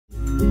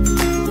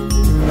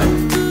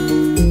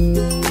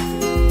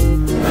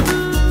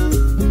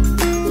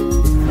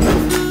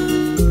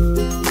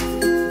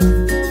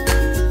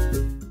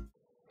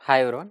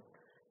Hi everyone,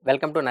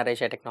 welcome to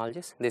Naresh IT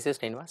Technologies. This is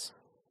Srinivas.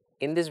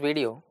 In this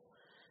video,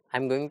 I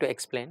am going to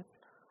explain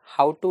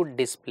how to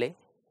display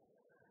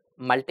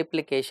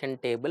multiplication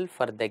table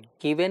for the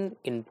given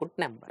input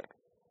number.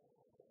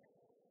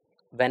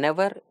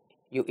 Whenever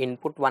you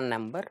input one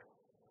number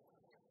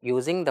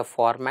using the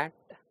format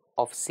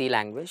of C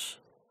language,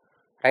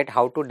 right,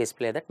 how to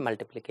display that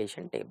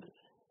multiplication table.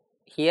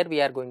 Here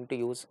we are going to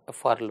use a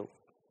for loop.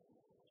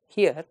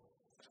 Here,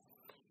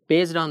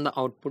 based on the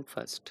output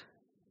first.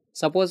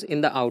 Suppose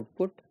in the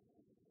output,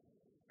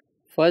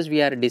 first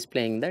we are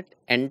displaying that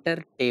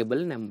enter table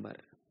number.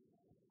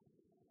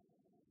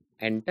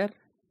 Enter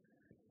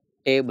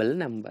table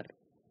number.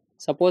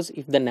 Suppose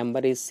if the number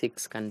is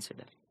 6,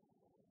 consider.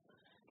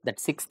 That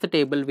sixth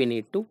table we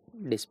need to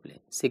display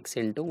 6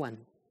 into 1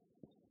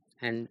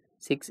 and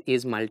 6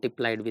 is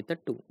multiplied with a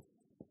 2.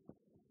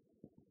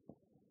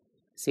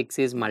 6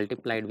 is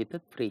multiplied with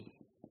a 3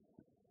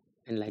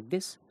 and like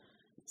this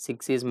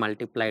 6 is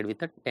multiplied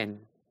with a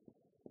 10.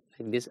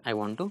 Like this I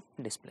want to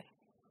display.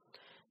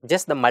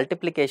 Just the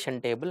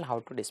multiplication table how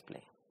to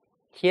display.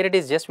 Here it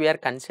is just we are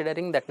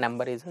considering that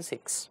number is a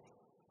 6.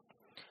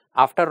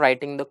 After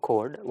writing the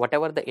code,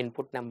 whatever the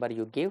input number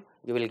you give,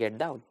 you will get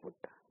the output.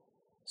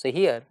 So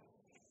here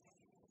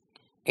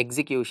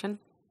execution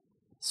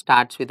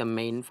starts with a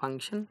main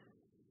function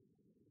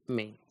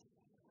main.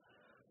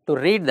 To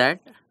read that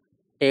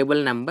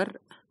table number,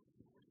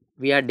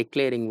 we are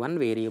declaring one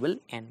variable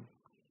n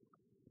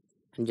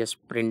and just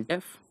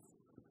printf.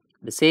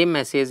 The same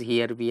message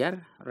here we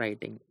are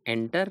writing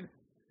enter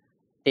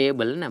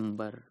table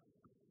number.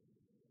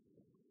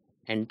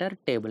 Enter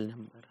table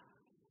number.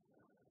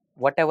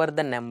 Whatever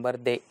the number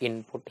they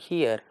input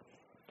here,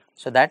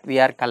 so that we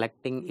are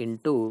collecting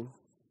into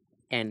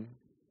n.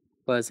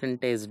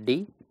 Percentage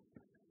d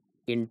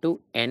into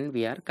n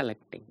we are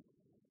collecting.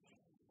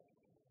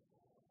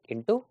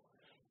 Into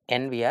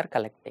n we are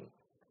collecting.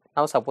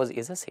 Now suppose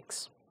is a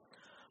 6.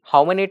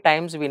 How many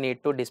times we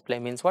need to display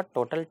means what?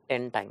 Total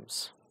 10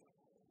 times.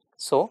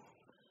 So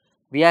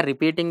we are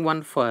repeating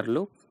one for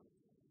loop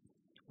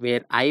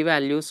where I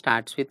value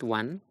starts with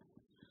 1,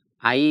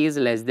 I is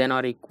less than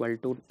or equal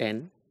to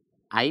 10,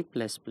 I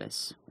plus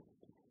plus.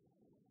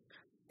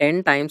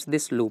 10 times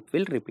this loop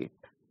will repeat.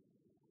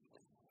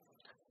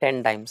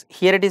 10 times.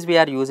 Here it is we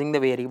are using the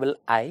variable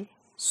I.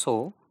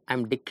 So I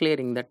am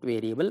declaring that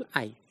variable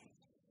I.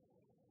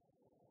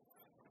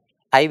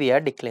 I we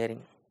are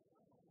declaring.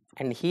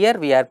 And here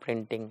we are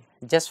printing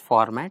just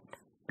format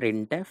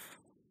printf.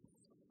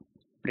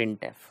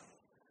 Printf.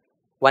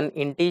 One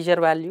integer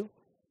value.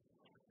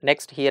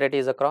 Next here it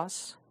is a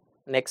cross.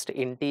 Next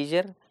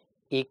integer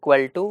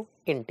equal to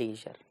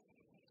integer.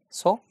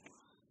 So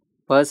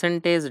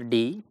percentage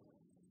d,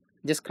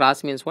 just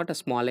cross means what? A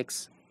small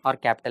x or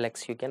capital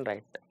X you can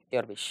write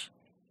your wish.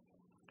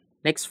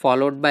 Next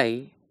followed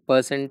by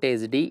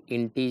percentage d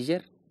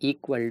integer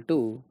equal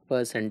to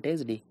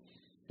percentage d.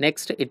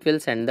 Next it will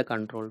send the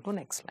control to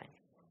next line.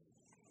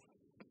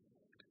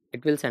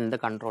 It will send the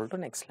control to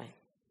next line.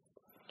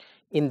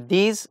 In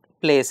these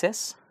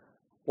places,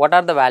 what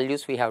are the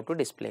values we have to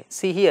display?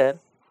 See here,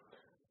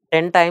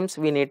 10 times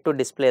we need to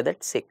display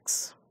that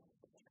 6.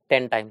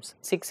 10 times.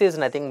 6 is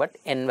nothing but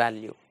n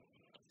value.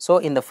 So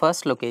in the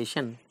first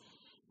location,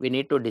 we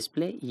need to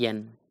display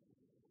n,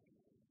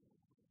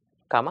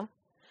 comma.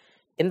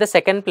 In the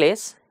second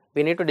place,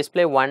 we need to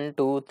display 1,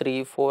 2,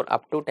 3, 4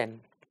 up to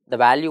 10. The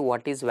value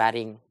what is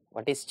varying,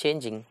 what is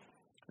changing,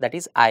 that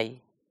is I.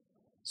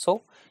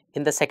 So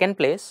in the second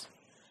place,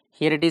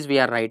 here it is we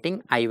are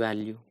writing I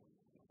value.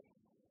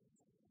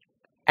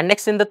 And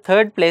next in the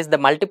third place, the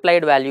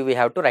multiplied value we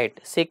have to write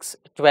 6,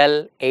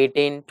 12,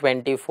 18,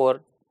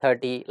 24,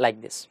 30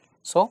 like this.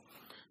 So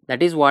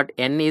that is what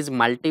n is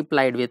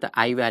multiplied with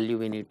I value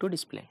we need to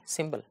display,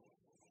 simple.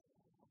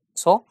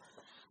 So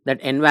that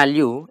n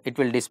value it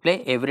will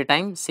display every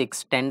time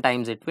 6, 10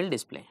 times it will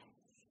display.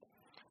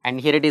 And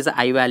here it is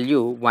I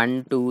value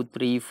 1, 2,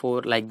 3,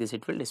 4 like this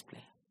it will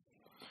display.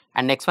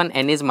 And next one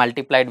n is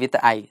multiplied with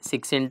I,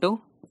 6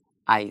 into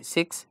I,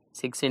 6,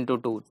 6 into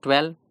 2,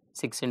 12,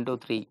 6 into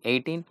 3,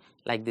 18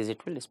 like this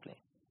it will display.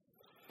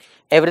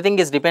 Everything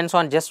is depends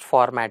on just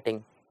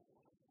formatting,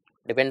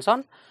 depends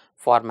on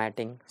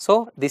formatting.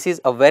 So this is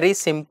a very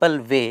simple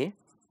way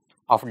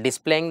of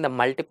displaying the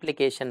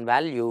multiplication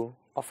value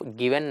of a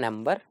given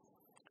number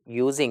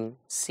using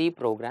C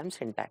program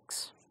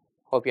syntax.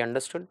 Hope you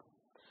understood.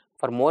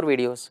 For more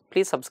videos,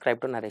 please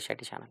subscribe to Naresh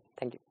IT channel.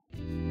 Thank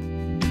you.